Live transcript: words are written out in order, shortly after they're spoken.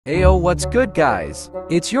Ayo, what's good guys?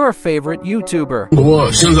 It's your favorite YouTuber.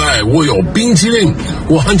 我有冰淇淋，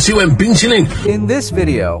我很喜欢冰淇淋。 In this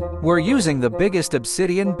video, we're using the biggest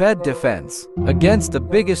obsidian bed defense against the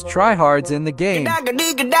biggest tryhards in the game.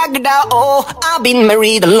 Oh, I've been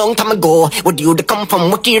married a long time ago. Would you come from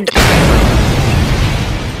wicked?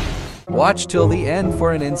 Watch till the end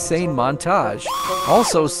for an insane montage.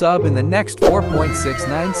 Also sub in the next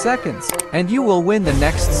 4.69 seconds, and you will win the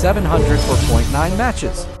next 704.9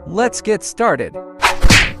 matches. Let's get started.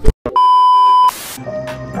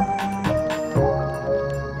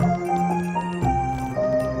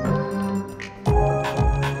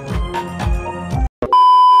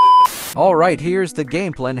 Alright, here's the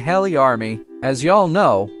game plan. Heli Army. As y'all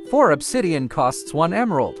know, 4 obsidian costs 1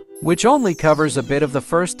 emerald, which only covers a bit of the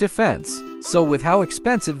first defense. So with how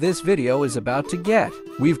expensive this video is about to get,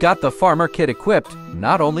 we've got the farmer kit equipped.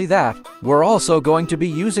 Not only that, we're also going to be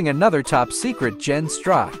using another top secret gen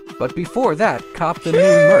strat. But before that, cop the new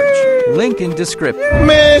merch. Link in description.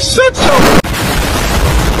 Man, shut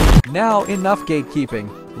your... Now enough gatekeeping.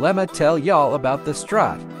 Lemma tell y'all about the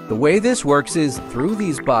strat. The way this works is, through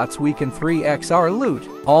these bots we can 3x our loot,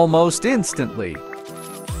 almost instantly.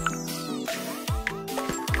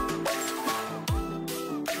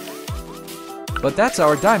 But that's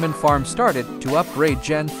our diamond farm started to upgrade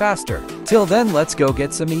gen faster. Till then, let's go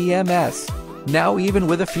get some EMS. Now even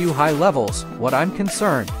with a few high levels, what I'm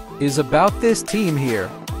concerned is about this team here.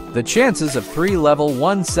 The chances of 3 level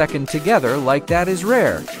 1 second together like that is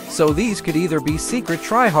rare, so these could either be secret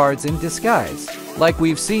tryhards in disguise, like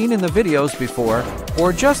we've seen in the videos before,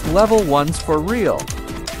 or just level 1s for real.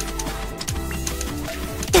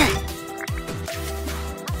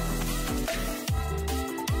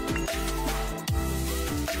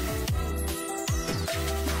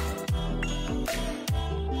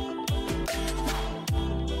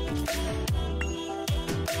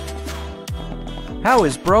 How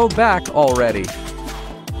is bro back already?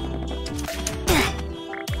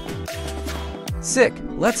 Sick,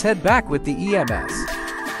 let's head back with the EMS.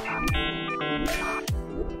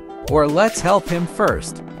 Or let's help him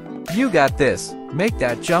first. You got this, make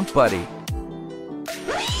that jump, buddy.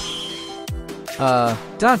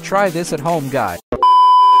 Don't try this at home, guy.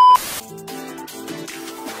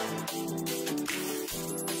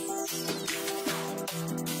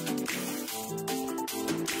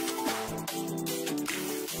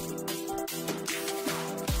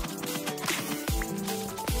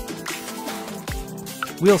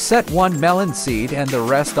 We'll set 1 melon seed and the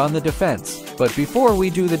rest on the defense. But before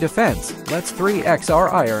we do the defense, let's 3x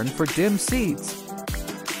our iron for dim seeds.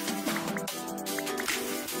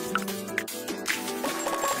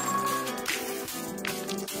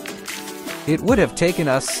 It would have taken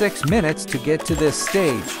us 6 minutes to get to this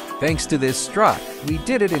stage. Thanks to this strat, we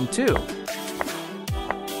did it in 2.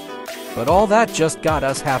 But all that just got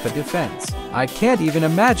us half a defense. I can't even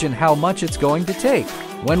imagine how much it's going to take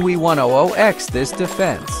when we 100x this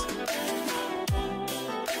defense.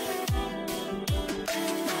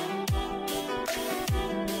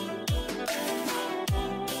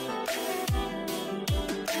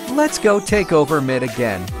 Let's go take over mid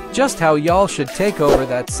again. Just how y'all should take over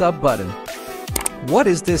that sub button. What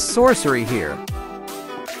is this sorcery here?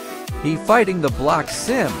 He fighting the block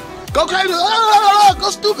sim. Go crazy! Ah,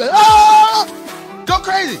 go stupid! Ah, go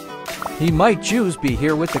crazy! He might Jews be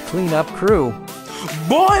here with the cleanup crew.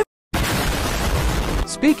 Boy!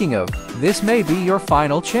 Speaking of, this may be your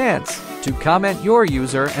final chance to comment your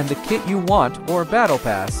user and the kit you want or battle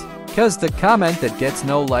pass. Cause the comment that gets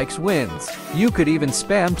no likes wins. You could even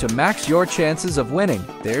spam to max your chances of winning.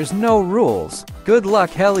 There's no rules. Good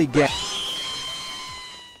luck, Heli gang.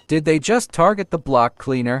 Did they just target the block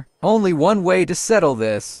cleaner? Only one way to settle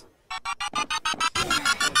this.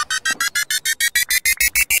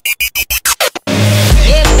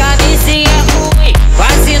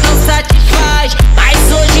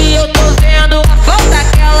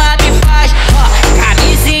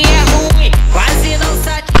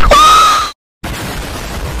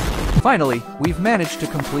 Finally, we've managed to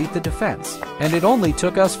complete the defense, and it only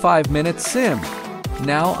took us 5 minutes sim.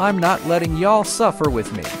 Now I'm not letting y'all suffer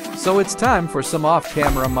with me, so it's time for some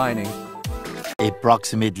off-camera mining.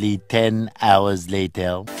 Approximately 10 hours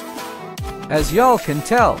later. As y'all can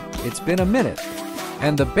tell, it's been a minute,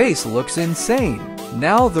 and the base looks insane.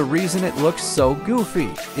 Now the reason it looks so goofy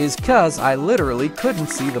is cause I literally couldn't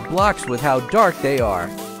see the blocks with how dark they are.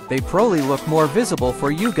 They probably look more visible for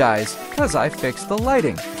you guys cause I fixed the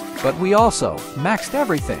lighting. But we also maxed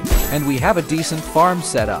everything, and we have a decent farm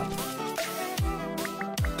setup.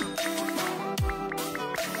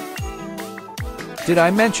 Did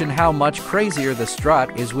I mention how much crazier the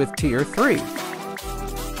strat is with tier 3?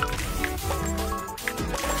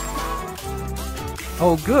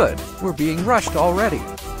 Oh good, we're being rushed already.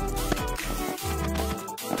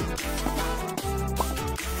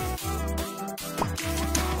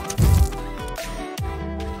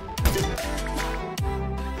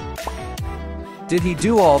 Did he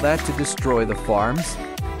do all that to destroy the farms?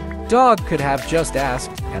 Dog could have just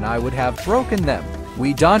asked, and I would have broken them.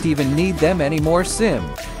 We don't even need them anymore, Sim.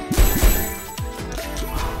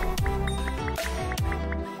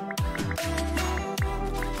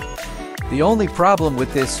 The only problem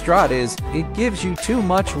with this strat is, it gives you too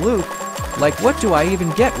much loot. Like what do I even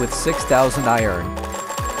get with 6,000 iron?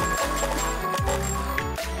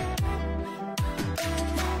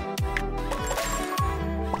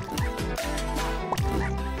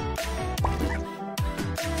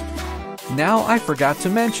 Now I forgot to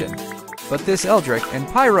mention, but this Eldrick and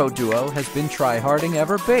Pyro duo has been tryharding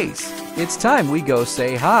ever base. It's time we go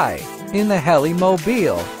say hi, in the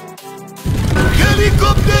Helimobile.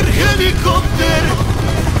 Helicopter, helicopter!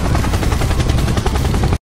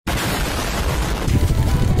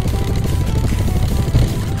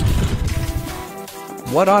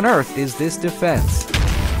 What on earth is this defense?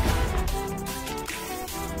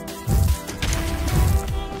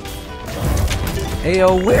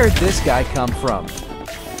 Ayo, where'd this guy come from?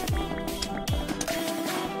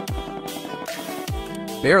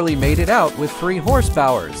 Barely made it out with 3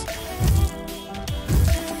 horsepowers.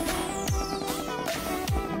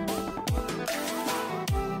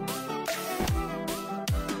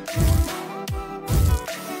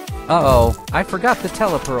 Uh-oh, I forgot the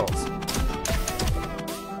telepearls.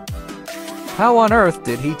 How on earth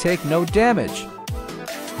did he take no damage?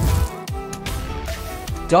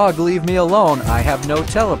 Dog, leave me alone, I have no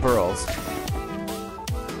telepearls.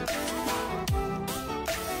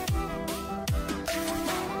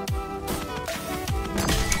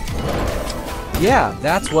 Yeah,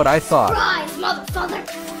 that's what I thought. Rise, motherfucker!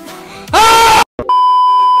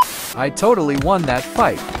 I totally won that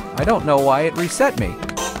fight. I don't know why it reset me.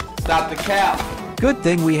 Stop the cap. Good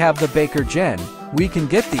thing we have the Baker Gen. We can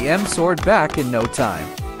get the M sword back in no time.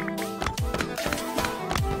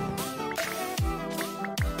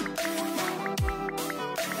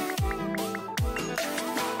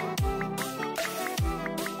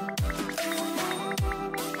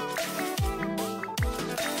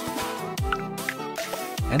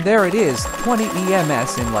 And there it is, 20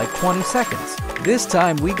 EMS in like 20 seconds. This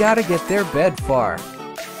time we gotta get their bed far.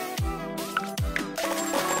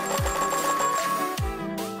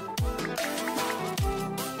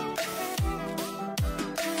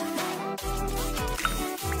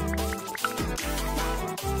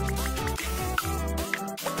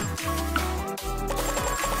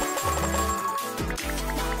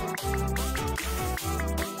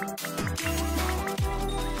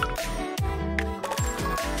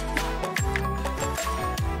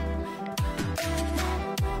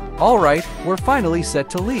 Alright, we're finally set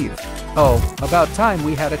to leave. Oh, about time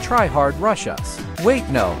we had a tryhard rush us. Wait,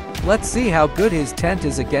 no, let's see how good his tent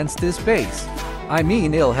is against this base. I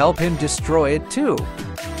mean, it'll help him destroy it too.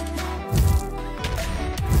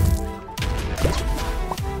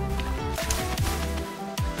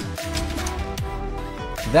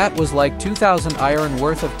 That was like 2,000 iron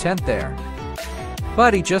worth of tent there.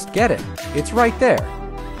 Buddy, just get it. It's right there.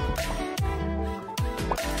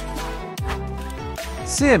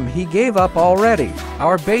 Sim, he gave up already.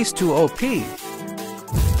 Our base too OP. Did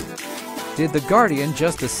the Guardian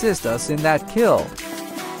just assist us in that kill?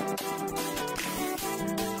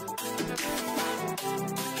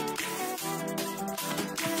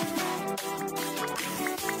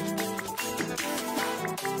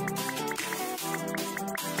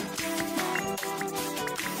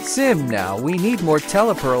 Sim, now we need more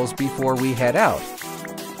telepearls before we head out.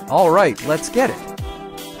 Alright, let's get it.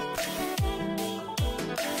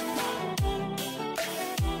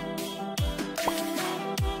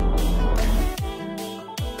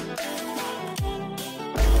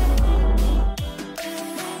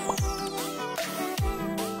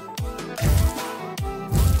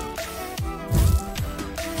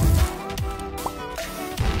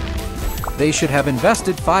 They should have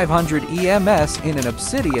invested 500 EMS in an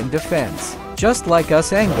obsidian defense, just like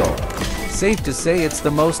us Angle. Safe to say it's the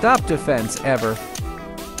most op defense ever.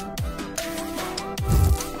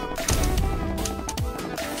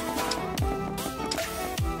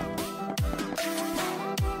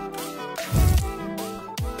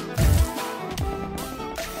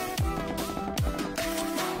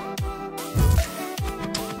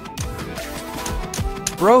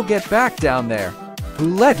 Bro, get back down there.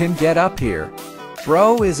 Who let him get up here?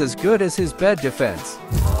 Bro is as good as his bed defense.